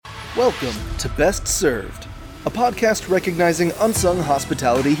Welcome to Best Served, a podcast recognizing unsung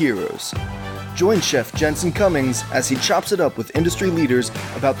hospitality heroes. Join Chef Jensen Cummings as he chops it up with industry leaders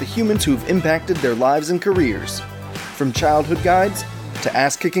about the humans who've impacted their lives and careers. From childhood guides to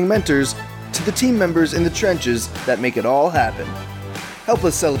ass-kicking mentors to the team members in the trenches that make it all happen. Help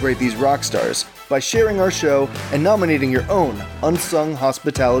us celebrate these rock stars by sharing our show and nominating your own unsung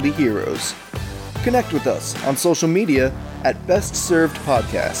hospitality heroes. Connect with us on social media at Best Served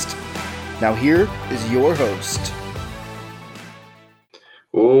Podcast. Now here is your host.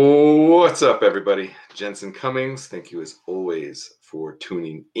 What's up, everybody? Jensen Cummings. Thank you as always for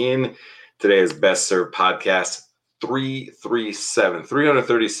tuning in. Today is Best Served Podcast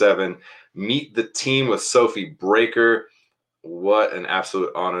 337. Meet the Team with Sophie Breaker. What an absolute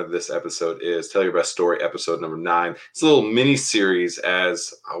honor this episode is. Tell Your Best Story, episode number 9. It's a little mini series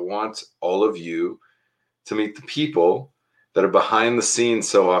as I want all of you to meet the people that are behind the scenes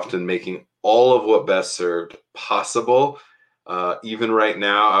so often making all of what Best Served possible. Even right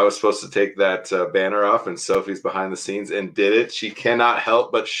now, I was supposed to take that banner off, and Sophie's behind the scenes and did it. She cannot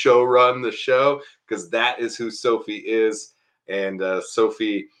help but show run the show because that is who Sophie is. And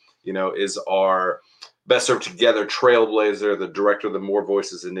Sophie, is our Best Served Together trailblazer, the director of the More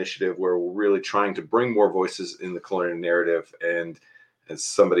Voices Initiative, where we're really trying to bring more voices in the culinary narrative. And as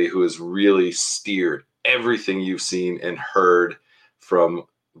somebody who has really steered everything you've seen and heard from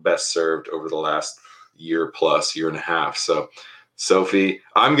Best Served over the last year and a half. So Sophie,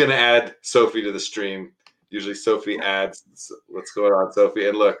 I'm going to add Sophie to the stream. Usually Sophie adds. What's going on, Sophie?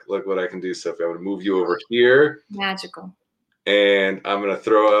 And look what I can do, Sophie. I'm going to move you over here. Magical. And I'm going to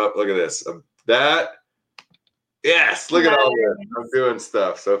throw up, look at this. Yes, look at all this. I'm doing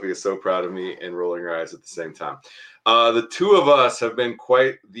stuff. Sophie is so proud of me and rolling her eyes at the same time. The two of us have been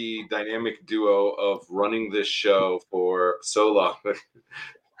quite the dynamic duo of running this show for so long.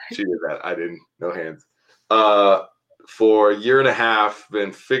 She did that. I didn't. No hands. For a year and a half,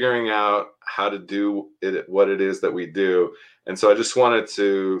 been figuring out how to do it, what it is that we do. And so I just wanted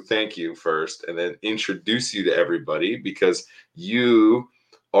to thank you first and then introduce you to everybody because you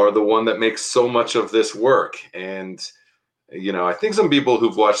are the one that makes so much of this work. And, I think some people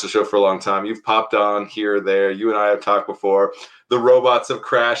who've watched the show for a long time, you've popped on here or there. You and I have talked before. The robots have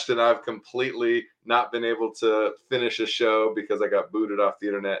crashed and I've completely not been able to finish a show because I got booted off the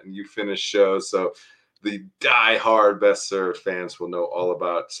internet and you finished shows. So the die-hard Best Served fans will know all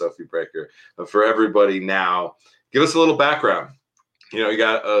about Sophie Breaker. But for everybody now, give us a little background. You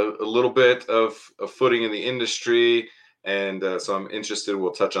got a little bit of footing in the industry. And so I'm interested,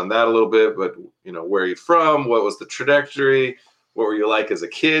 we'll touch on that a little bit, but, where are you from? What was the trajectory? What were you like as a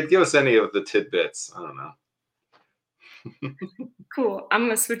kid? Give us any of the tidbits. I don't know. Cool. I'm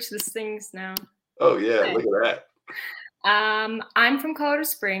going to switch these things now. Oh, yeah. Okay. Look at that. I'm from Colorado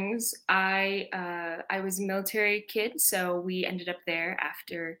Springs. I was a military kid, so we ended up there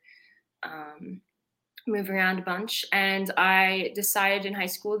after moving around a bunch. And I decided in high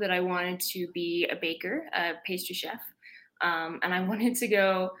school that I wanted to be a baker, a pastry chef. And I wanted to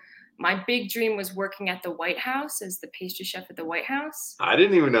go, my big dream was working at the White House as the pastry chef at the White House. I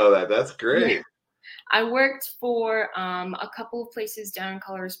didn't even know that. That's great. Yeah. I worked for a couple of places down in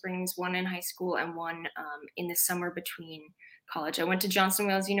Colorado Springs, one in high school and one in the summer between college. I went to Johnson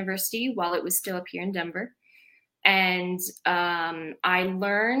Wales University while it was still up here in Denver. And I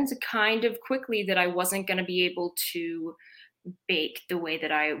learned kind of quickly that I wasn't going to be able to bake the way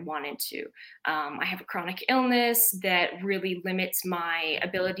that I wanted to. I have a chronic illness that really limits my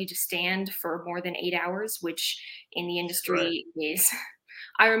ability to stand for more than 8 hours, which in the industry is.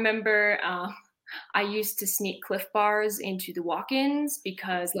 I remember I used to sneak Cliff Bars into the walk-ins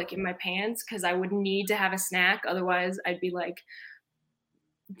because, in my pants, because I would need to have a snack. Otherwise, I'd be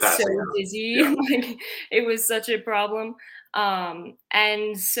so dizzy. Yeah. It was such a problem.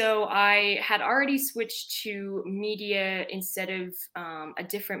 And so I had already switched to media instead of a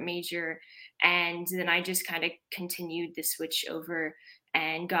different major. And then I just kind of continued the switch over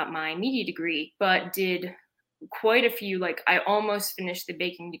and got my media degree, but did quite a few, I almost finished the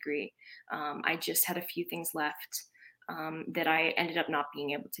baking degree. I just had a few things left that I ended up not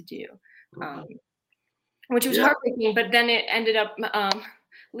being able to do, which was heartbreaking, but then it ended up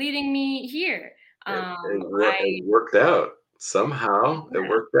leading me here. It worked out. Somehow it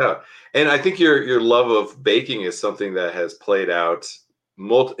worked out. And I think your love of baking is something that has played out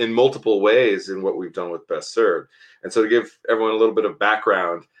in multiple ways in what we've done with Best Served. And so to give everyone a little bit of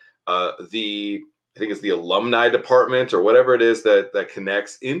background, I think it's the alumni department or whatever it is that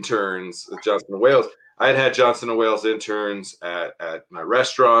connects interns with Johnson & Wales. I had Johnson & Wales interns at my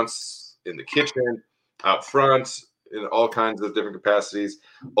restaurants, in the kitchen, out front, in all kinds of different capacities.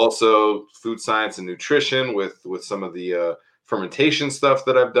 Also food science and nutrition with some of the fermentation stuff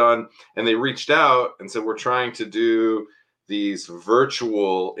that I've done. And they reached out and said, we're trying to do these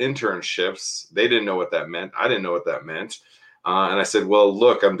virtual internships. They didn't know what that meant. I didn't know what that meant. And I said, well,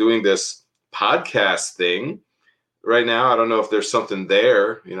 look, I'm doing this podcast thing right now. I don't know if there's something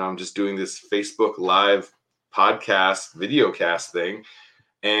there. I'm just doing this Facebook Live podcast, video cast thing.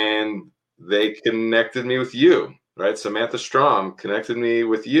 And they connected me with you, right? Samantha Strom connected me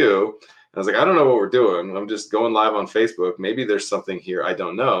with you. I was like, I don't know what we're doing. I'm just going live on Facebook. Maybe there's something here. I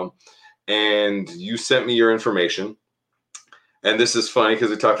don't know. And you sent me your information. And this is funny because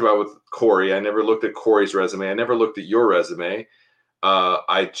we talked about with Corey. I never looked at Corey's resume. I never looked at your resume.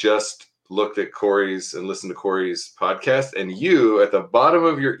 I just looked at Corey's and listened to Corey's podcast. And you, at the bottom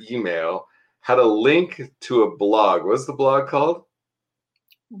of your email, had a link to a blog. What's the blog called?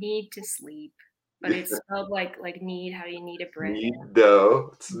 Need to Sleep. But it's spelled like need, how you need a bread. Need-do.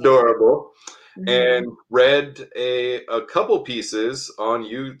 It's adorable. Mm-hmm. And read a couple pieces on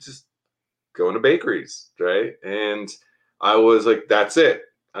you just going to bakeries, right? And I was like, that's it.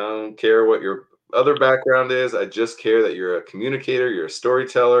 I don't care what your other background is. I just care that you're a communicator, you're a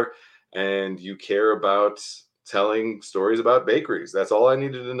storyteller, and you care about telling stories about bakeries. That's all I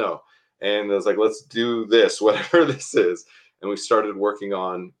needed to know. And I was like, let's do this, whatever this is. And we started working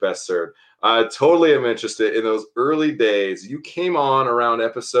on Best Served. I totally am interested in those early days. You came on around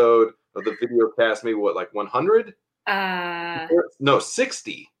episode of the video cast, maybe what, like 100? No,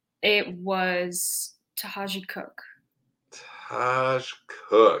 60. It was Tahaji Cook. Taj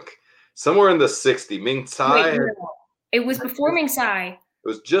Cook. Somewhere in the 60. Ming Tsai? Wait, no. It was before Ming Tsai. It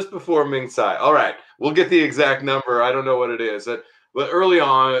was just before Ming Tsai. All right. We'll get the exact number. I don't know what it is. But early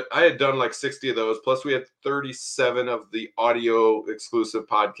on, I had done like 60 of those. Plus, we had 37 of the audio exclusive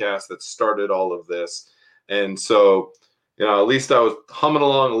podcasts that started all of this. And so, at least I was humming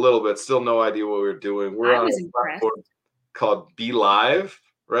along a little bit. Still no idea what we were doing. We're on a platform called Be Live,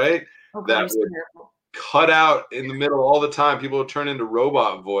 right? Oh, that would cut out in the middle all the time. People would turn into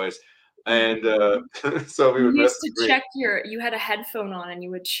robot voice. And so we would you used to check you had a headphone on and you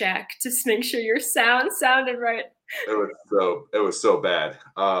would check to make sure your sound sounded right. It was so bad.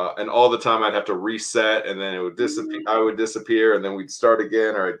 And all the time I'd have to reset and then it would disappear. I would disappear and then we'd start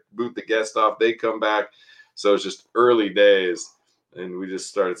again, or I'd boot the guest off. They'd come back. So it's just early days. And we just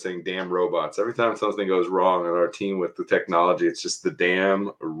started saying damn robots. Every time something goes wrong on our team with the technology, it's just the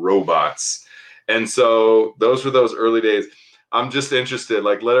damn robots. And so those were those early days. I'm just interested,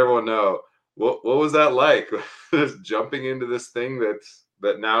 like, let everyone know, what was that like? Just jumping into this thing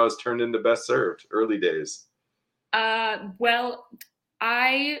that now has turned into Best Served, early days. Well,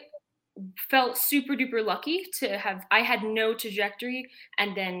 I felt super duper lucky to have, I had no trajectory,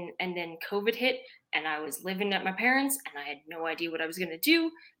 and then COVID hit and I was living at my parents and I had no idea what I was going to do.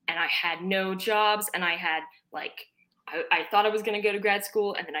 And I had no jobs and I had I thought I was going to go to grad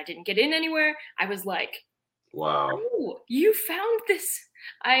school and then I didn't get in anywhere. I was like, wow. Oh, you found this.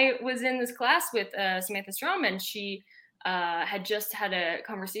 I was in this class with Samantha Strom, and she had just had a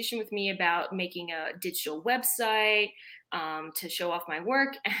conversation with me about making a digital website to show off my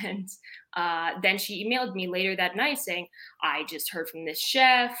work. And then she emailed me later that night saying, I just heard from this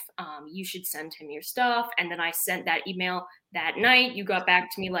chef. You should send him your stuff. And then I sent that email that night. You got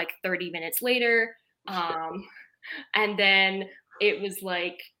back to me like 30 minutes later. And then it was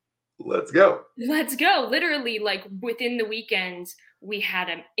like, let's go. Literally, like within the weekend, we had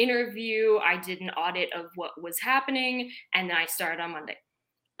an interview. I did an audit of what was happening, and then I started on Monday.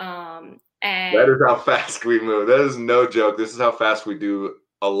 And that is how fast we move. That is no joke. This is how fast we do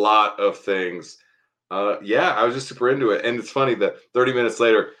a lot of things. Yeah, I was just super into it. And it's funny that 30 minutes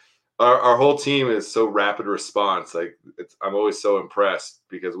later, our whole team is so rapid response. Like I'm always so impressed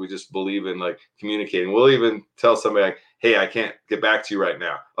because we just believe in like communicating. We'll even tell somebody like, hey, I can't get back to you right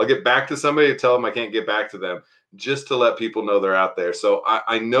now. I'll get back to somebody and tell them I can't get back to them just to let people know they're out there. So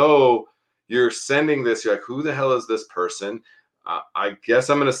I know you're sending this. You're like, who the hell is this person? I guess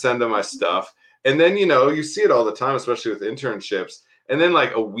I'm going to send them my stuff. And then, you see it all the time, especially with internships. And then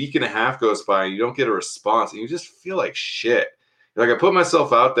like a week and a half goes by and you don't get a response and you just feel like shit. Like I put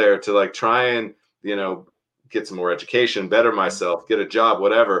myself out there to like try and, get some more education, better myself, get a job,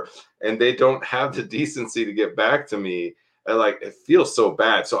 whatever. And they don't have the decency to get back to me. It feels so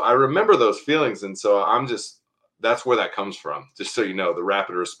bad. So I remember those feelings. And so that's where that comes from. Just so you know, the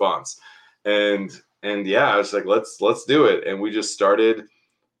rapid response. And yeah, I was like, let's do it. And we just started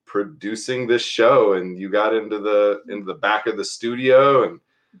producing this show, and you got into the back of the studio and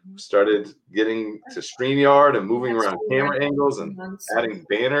started getting to StreamYard and moving around camera angles and adding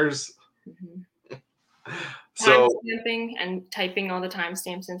banners. So timestamping and typing all the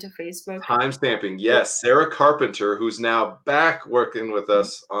timestamps into Facebook. Timestamping, yes. Sarah Carpenter, who's now back working with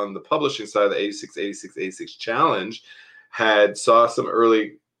us on the publishing side of the 86 challenge, saw some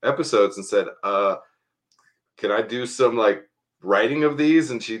early episodes and said, can I do some like writing of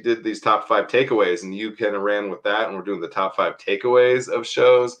these? And she did these top 5 takeaways, and you kind of ran with that. And we're doing the top 5 takeaways of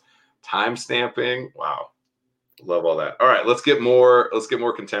shows, timestamping. Wow. Love all that. All right, let's get more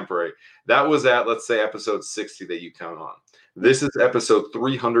contemporary. That was at, let's say, episode 60 that you count on. This is episode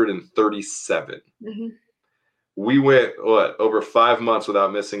 337. Mm-hmm. We went, over 5 months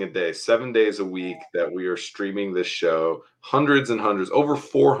without missing a day, 7 days a week that we are streaming this show, hundreds and hundreds, over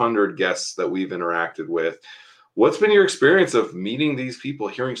 400 guests that we've interacted with. What's been your experience of meeting these people,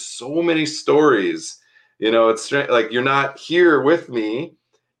 hearing so many stories? It's like you're not here with me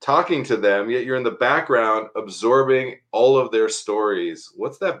talking to them, yet you're in the background absorbing all of their stories.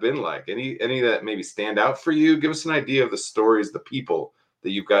 What's that been like? Any that maybe stand out for you? Give us an idea of the stories, the people that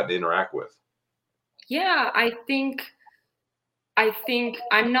you've gotten to interact with. Yeah, I think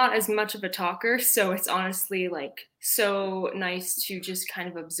I'm not as much of a talker, so it's honestly like so nice to just kind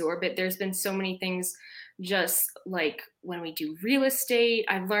of absorb it. There's been so many things, just like when we do real estate,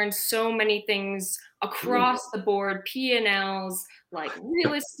 I've learned so many things across the board, P&Ls, like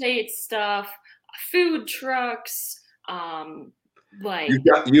real estate stuff, food trucks, like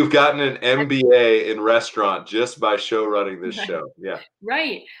you've gotten an MBA in restaurant just by show running this show. Yeah.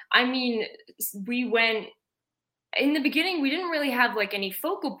 Right. I mean, we went in the beginning, we didn't really have like any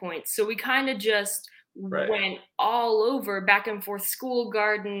focal points. So we kind of just went all over, back and forth, school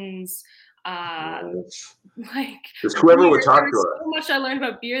gardens, like just whoever would talk to us. So much I learned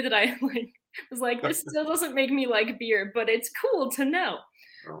about beer that I was like, this still doesn't make me like beer, but it's cool to know.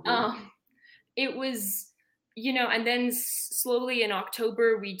 It was, and then slowly in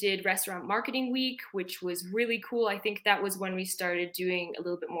October we did Restaurant Marketing Week, which was really cool. I think that was when we started doing a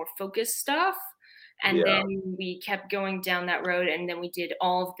little bit more focused stuff. And then we kept going down that road, and then we did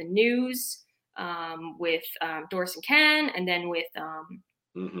all of the news with Doris and Ken, and then with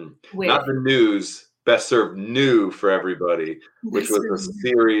not the news, Best Served New for everybody, which was a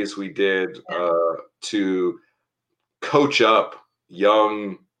series we did to coach up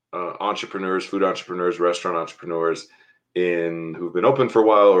young entrepreneurs, food entrepreneurs, restaurant entrepreneurs who've been open for a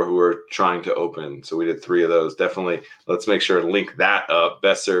while or who are trying to open. So we did 3 of those. Definitely, let's make sure to link that up.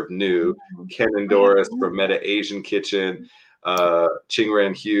 Best Served New, Ken and Doris from Meta Asian Kitchen,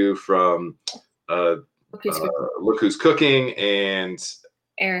 Chingran Hugh from Look Who's Cooking, and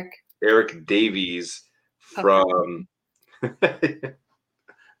Eric Davies from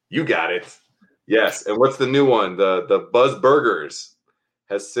You Got It. Yes. And what's the new one? The Buzz Burgers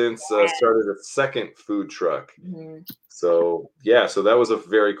has since started a second food truck. So that was a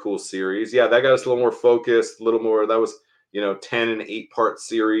very cool series. Yeah, that got us a little more focused, a little more. That was 10 and 8-part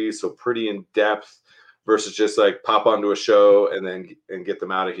series, so pretty in depth versus just like pop onto a show and get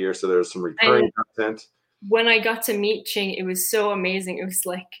them out of here. So there's some recurring content. When I got to meet Ching, it was so amazing. It was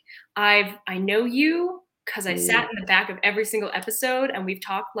like I know you because I sat in the back of every single episode, and we've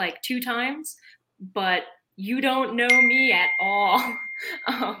talked like 2 times, but you don't know me at all,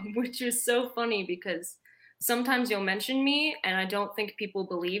 which is so funny because sometimes you'll mention me and I don't think people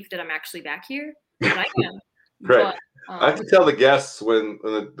believe that I'm actually back here, but I am. Right. But, I have to tell the guests when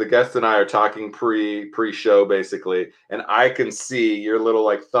the guest and I are talking pre-show basically, and I can see your little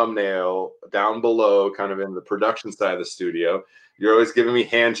like thumbnail down below, kind of in the production side of the studio. You're always giving me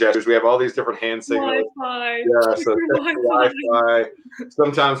hand gestures. We have all these different hand signals. Wi-Fi. Yeah, so Wi-Fi.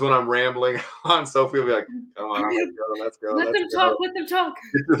 Sometimes when I'm rambling on, Sophie will be like, "Come on, let's go. Let them talk.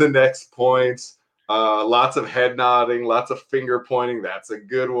 Get to the next point." Lots of head nodding, lots of finger pointing. That's a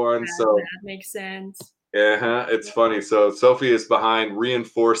good one. Yeah, so that makes sense. It's funny. So Sophie is behind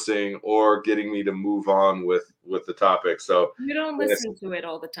reinforcing or getting me to move on with the topic. So you don't listen to it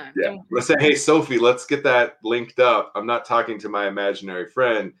all the time. Yeah. Let's say, hey, Sophie, let's get that linked up. I'm not talking to my imaginary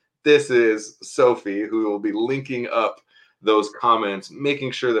friend. This is Sophie, who will be linking up those comments,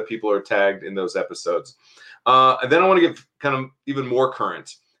 making sure that people are tagged in those episodes. And then I want to get kind of even more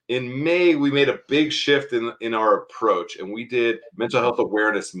current. In May, we made a big shift in our approach, and we did Mental Health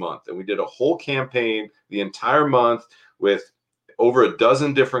Awareness Month, and we did a whole campaign the entire month with over a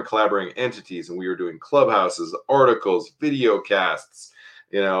dozen different collaborating entities, and we were doing clubhouses, articles, video casts,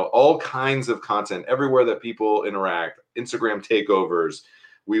 all kinds of content everywhere that people interact, Instagram takeovers.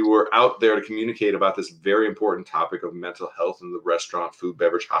 We were out there to communicate about this very important topic of mental health in the restaurant, food,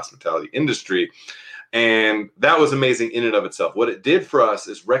 beverage, hospitality industry. And that was amazing in and of itself. What it did for us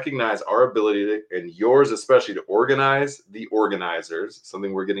is recognize our ability and yours especially to organize the organizers,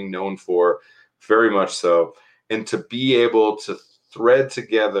 something we're getting known for very much so. And to be able to thread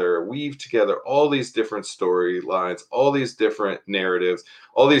together, weave together all these different storylines, all these different narratives,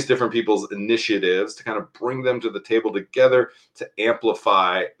 all these different people's initiatives to kind of bring them to the table together to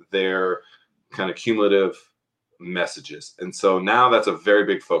amplify their kind of cumulative messages. And so now that's a very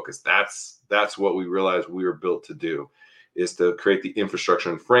big focus. That's what we realized we were built to do, is to create the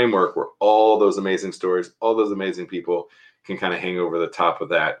infrastructure and framework where all those amazing stories, all those amazing people can kind of hang over the top of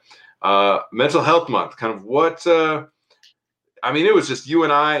that. Mental Health Month, kind of what, I mean, it was just you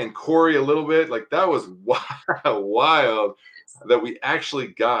and I and Corey a little bit. Like, that was wild that we actually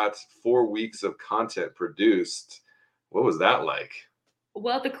got 4 weeks of content produced. What was that like?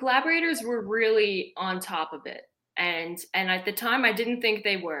 Well, the collaborators were really on top of it. And at the time, I didn't think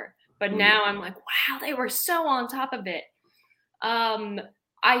they were. But now I'm like, wow, they were so on top of it. I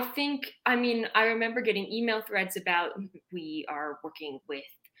remember getting email threads about, we are working with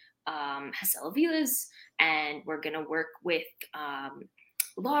Hasel Aviles, and we're going to work with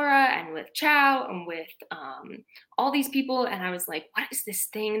Laura and with Chow and with all these people. And I was like, what is this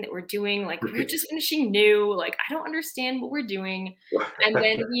thing that we're doing? Like, we're just finishing new. Like, I don't understand what we're doing. And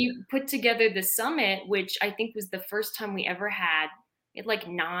then we put together the summit, which I think was the first time we ever had. We had like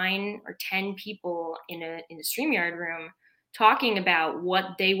 9 or 10 people in a StreamYard room talking about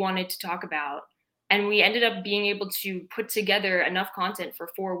what they wanted to talk about. And we ended up being able to put together enough content for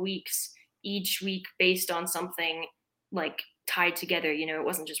 4 weeks, each week based on something like tied together. You know, it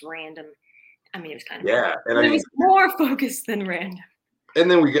wasn't just random. I mean, it was kind of, and it was more focused than random. And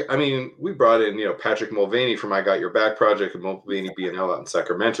then we brought in, Patrick Mulvaney from I Got Your Back Project, and Mulvaney BNL out in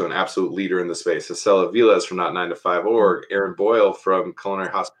Sacramento, an absolute leader in the space. Hasel Aviles from Not 9 to 5 Org, Aaron Boyle from Culinary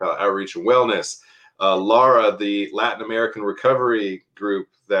Hospitality Outreach and Wellness, Laura, the Latin American recovery group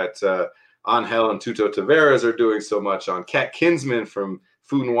that Angel and Tuto Taveras are doing so much on, Kat Kinsman from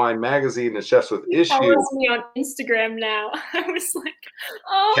Food and Wine Magazine and Chefs with Issues. Follows me on Instagram now. I was like,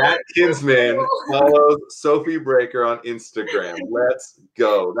 oh. Kat Kinsman follows Sophie Breaker on Instagram. Let's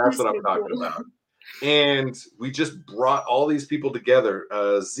go. That's what I'm talking about. And we just brought all these people together.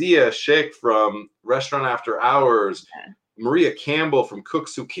 Zia Sheikh from Restaurant After Hours, Maria Campbell from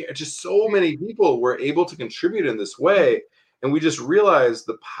Cooks Who Care. Just so many people were able to contribute in this way. And we just realized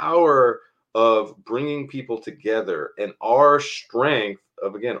the power of bringing people together and our strength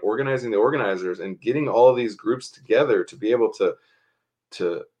of, again, organizing the organizers and getting all of these groups together to be able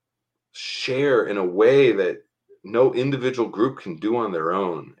to share in a way that no individual group can do on their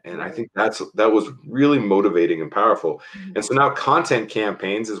own. And I think that was really motivating and powerful. And so now content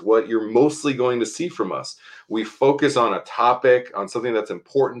campaigns is what you're mostly going to see from us. We focus on a topic, on something that's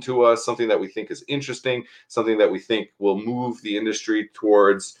important to us, something that we think is interesting, something that we think will move the industry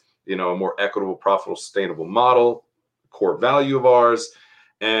towards, a more equitable, profitable, sustainable model, core value of ours.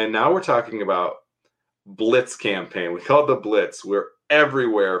 And now we're talking about Blitz campaign. We call it the Blitz. We're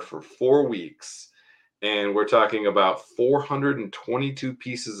everywhere for 4 weeks. And we're talking about 422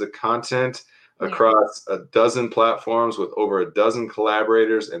 pieces of content across a dozen platforms with over a dozen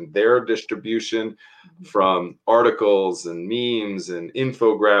collaborators and their distribution, from articles and memes and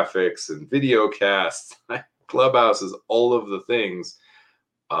infographics and video casts, clubhouses, all of the things.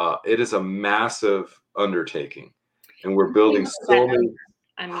 It is a massive undertaking. And we're building so many.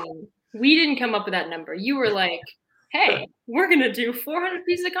 I mean, we didn't come up with that number. You were like, hey, we're going to do 400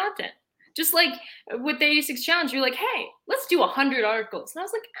 pieces of content. Just like with the 86 challenge, you're like, hey, let's do 100 articles. And I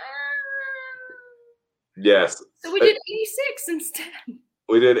was like, Yes. So we did 86 instead.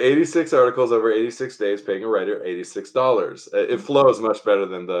 We did 86 articles over 86 days, paying a writer $86. It flows much better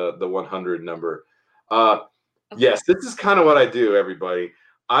than the 100 number. Okay. Yes, this is kind of what I do, everybody.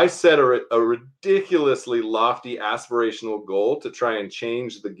 I set a ridiculously lofty aspirational goal to try and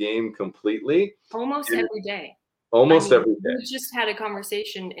change the game completely. Almost every day. Every day. We just had a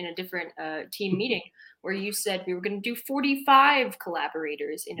conversation in a different team meeting where you said we were going to do 45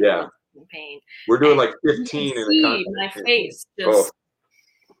 collaborators in a campaign. We're doing like 15 in a content. My face just.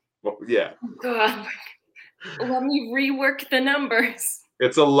 Yeah. God. Let me rework the numbers.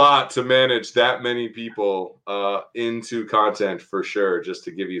 It's a lot to manage that many people into content, for sure. Just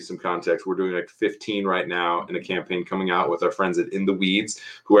to give you some context, we're doing like 15 right now in a campaign coming out with our friends at In the Weeds,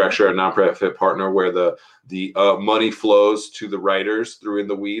 who are actually our nonprofit partner, where the money flows to the writers through In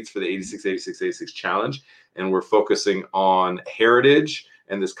the Weeds for the 86 challenge. And we're focusing on heritage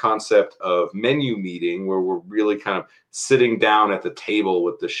and this concept of menu meeting, where we're really kind of sitting down at the table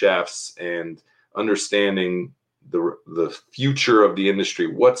with the chefs and understanding the future of the industry,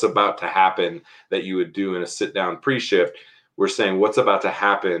 what's about to happen that you would do in a sit-down pre-shift. we're saying what's about to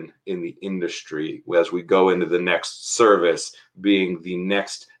happen in the industry as we go into the next service, being the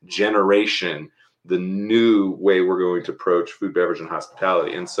next generation, the new way we're going to approach food, beverage, and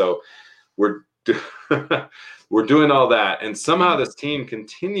hospitality. And so we're we're doing all that, and somehow this team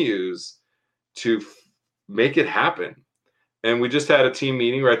continues to make it happen. And we just had a team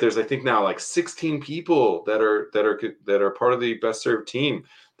meeting, right? There's, I think now like 16 people that are part of the Best Served team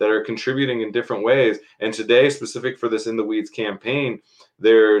that are contributing in different ways. And today, specific for this In the Weeds campaign,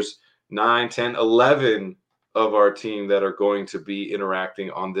 there's 9, 10, 11 of our team that are going to be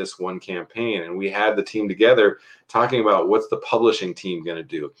interacting on this one campaign. And we had the team together talking about what's the publishing team going to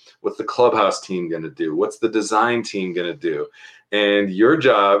do? What's the Clubhouse team going to do? What's the design team going to do? And your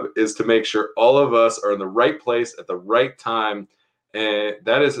job is to make sure all of us are in the right place at the right time. And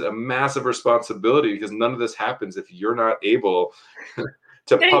that is a massive responsibility, because none of this happens if you're not able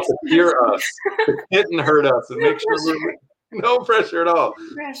to puppeteer us, to hit and hurt us, and make sure we're no pressure at all.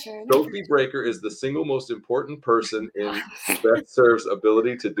 Sophie Breaker is the single most important person in Best Served's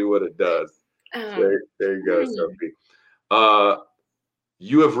ability to do what it does. There you go, Sophie.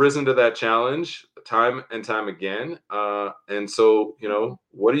 You have risen to that challenge time and time again. And so,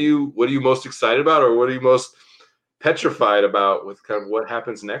 what are you most excited about, or what are you most petrified about with kind of what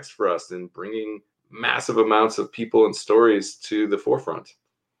happens next for us in bringing massive amounts of people and stories to the forefront?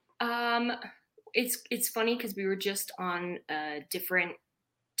 It's funny because we were just on a different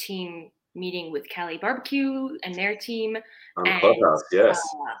team meeting with Cali Barbecue and their team. On Clubhouse, yes.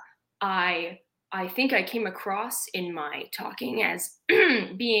 I think I came across in my talking as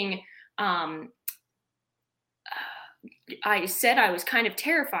being, I said I was kind of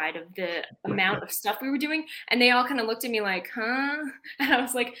terrified of the amount of stuff we were doing, and they all kind of looked at me like, huh? And I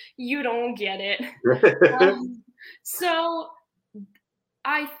was like, you don't get it. So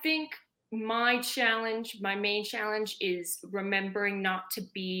I think my main challenge is remembering not to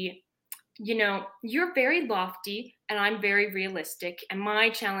be, you're very lofty and I'm very realistic. And my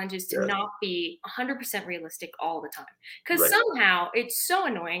challenge is to not be 100% realistic all the time. Because somehow it's so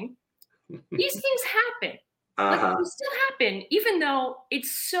annoying. These things happen. Like, they still happen, even though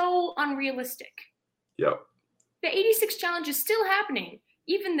it's so unrealistic. Yep. The 86 challenge is still happening,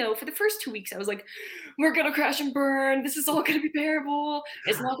 even though for the first 2 weeks I was like, we're going to crash and burn. This is all going to be bearable.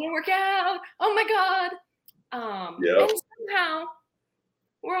 It's not going to work out. Oh my God. And somehow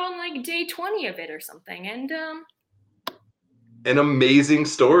we're on like day 20 of it or something. And amazing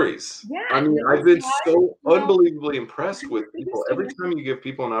stories. Yeah. I mean, I've been so unbelievably impressed with people. Every time you give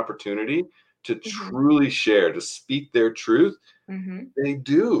people an opportunity to truly share, to speak their truth, they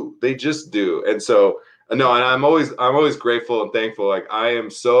do. They just do. And so, no, and I'm always grateful and thankful. Like, I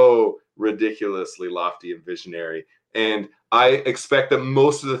am so ridiculously lofty and visionary, and I expect that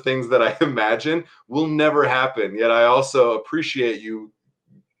most of the things that I imagine will never happen. Yet I also appreciate you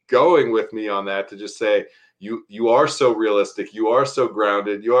going with me on that, to just say, you are so realistic, you are so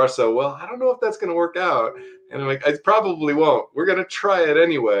grounded, you are so, well, I don't know if that's going to work out. And I'm like, I probably won't. We're going to try it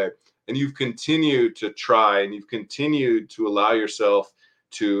anyway. And you've continued to try, and you've continued to allow yourself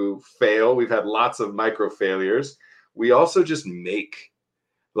to fail. We've had lots of micro failures. We also just make,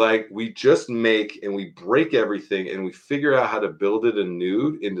 and we break everything, and we figure out how to build it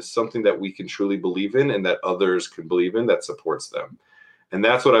anew into something that we can truly believe in and that others can believe in, that supports them. And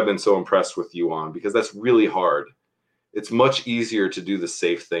that's what I've been so impressed with you on, because that's really hard. It's much easier to do the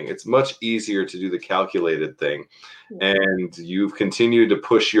safe thing. It's much easier to do the calculated thing. And you've continued to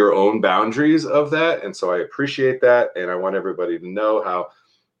push your own boundaries of that. And so I appreciate that. And I want everybody to know how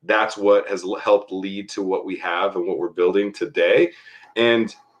that's what has helped lead to what we have and what we're building today.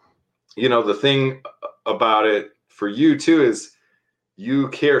 And, the thing about it for you too is you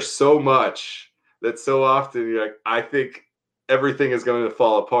care so much that so often you're like, I think everything is going to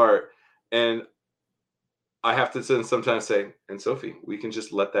fall apart. And I have to sometimes say, and Sophie, we can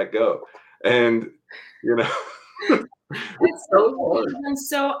just let that go. And, it's so hard. And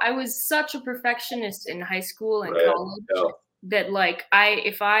so I was such a perfectionist in high school and college that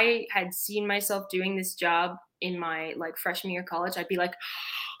if I had seen myself doing this job in my freshman year of college, I'd be like,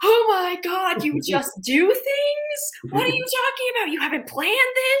 oh my God, you just do things? What are you talking about? You haven't planned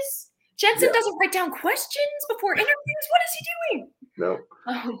this? Jensen doesn't write down questions before interviews. What is he doing?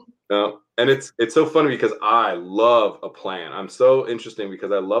 No. And it's so funny because I love a plan. I'm so interesting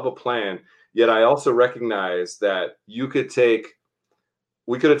because I love a plan, yet I also recognize that we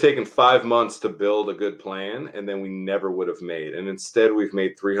could have taken 5 months to build a good plan, and then we never would have made. And instead we've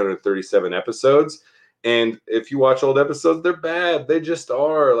made 337 episodes. And if you watch old episodes, they're bad. They just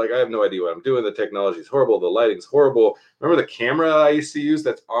are. Like, I have no idea what I'm doing. The technology is horrible. The lighting's horrible. Remember the camera I used to use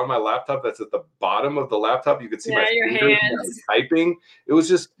that's on my laptop that's at the bottom of the laptop? You could see my fingers typing. It was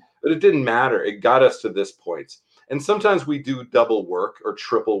just, but it didn't matter. It got us to this point. And sometimes we do double work or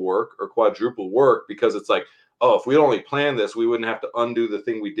triple work or quadruple work because it's like, oh, if we only planned this, we wouldn't have to undo the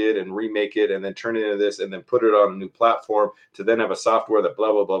thing we did and remake it and then turn it into this and then put it on a new platform to then have a software that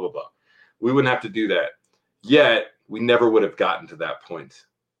blah, blah, blah, blah, blah. We wouldn't have to do that. Yet, we never would have gotten to that point.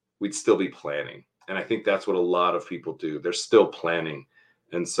 We'd still be planning. And I think that's what a lot of people do. They're still planning.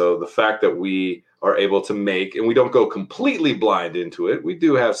 And so the fact that we are able to make, and we don't go completely blind into it, we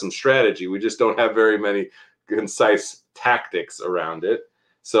do have some strategy. We just don't have very many concise tactics around it.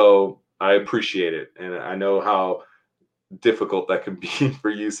 So I appreciate it. And I know how difficult that can be for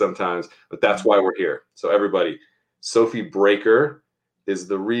you sometimes, but that's why we're here. So everybody, Sophie Breaker is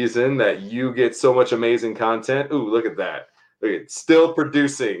the reason that you get so much amazing content. Ooh, look at that. Look at still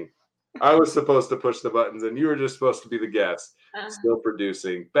producing. I was supposed to push the buttons and you were just supposed to be the guest. Still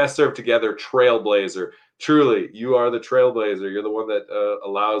producing. Best Served Together trailblazer. Truly, you are the trailblazer. You're the one that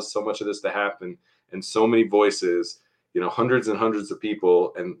allows so much of this to happen, and so many voices, hundreds and hundreds of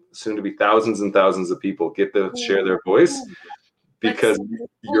people, and soon to be thousands and thousands of people get to share their voice because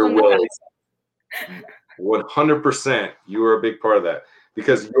you're willing. 100%, you are a big part of that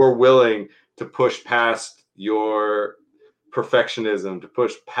because you're willing to push past your perfectionism, to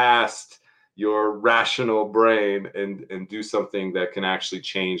push past your rational brain and do something that can actually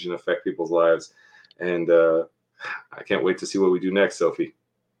change and affect people's lives. And I can't wait to see what we do next, Sophie.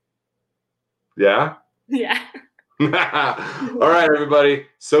 Yeah? Yeah. All right, everybody.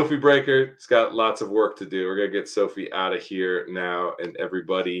 Sophie Breaker has got lots of work to do. We're going to get Sophie out of here now. And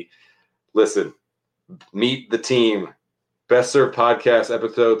everybody, listen. Meet the team. Best Served Podcast,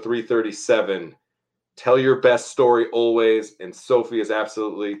 episode 337. Tell your best story always. And Sophie is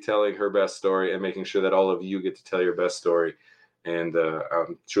absolutely telling her best story and making sure that all of you get to tell your best story. And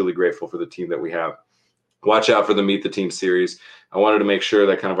I'm truly grateful for the team that we have. Watch out for the Meet the Team series. I wanted to make sure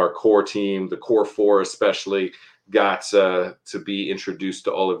that kind of our core team, the core four especially, got to be introduced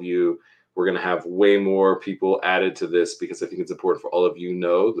to all of you. We're going to have way more people added to this because I think it's important for all of you to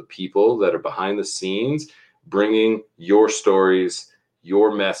know the people that are behind the scenes, bringing your stories,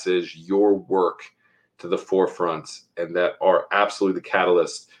 your message, your work to the forefront, and that are absolutely the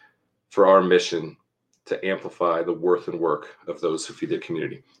catalyst for our mission to amplify the worth and work of those who feed their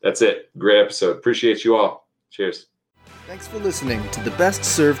community. That's it. Great episode. Appreciate you all. Cheers. Thanks for listening to the Best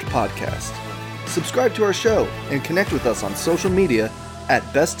Served Podcast. Subscribe to our show and connect with us on social media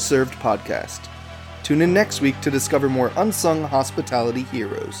at Best Served Podcast. Tune in next week to discover more unsung hospitality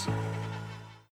heroes.